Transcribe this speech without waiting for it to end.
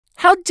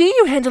How do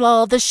you handle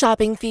all of the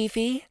shopping,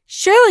 FiFi?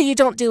 Surely you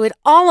don't do it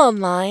all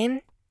online.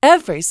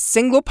 Every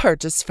single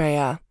purchase,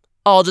 Freya.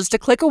 All just a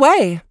click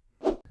away.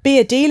 Be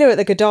a dealer at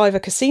the Godiva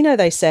casino,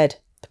 they said.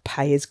 The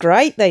pay is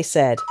great, they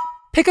said.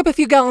 Pick up a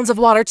few gallons of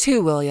water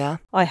too, will ya?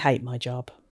 I hate my job.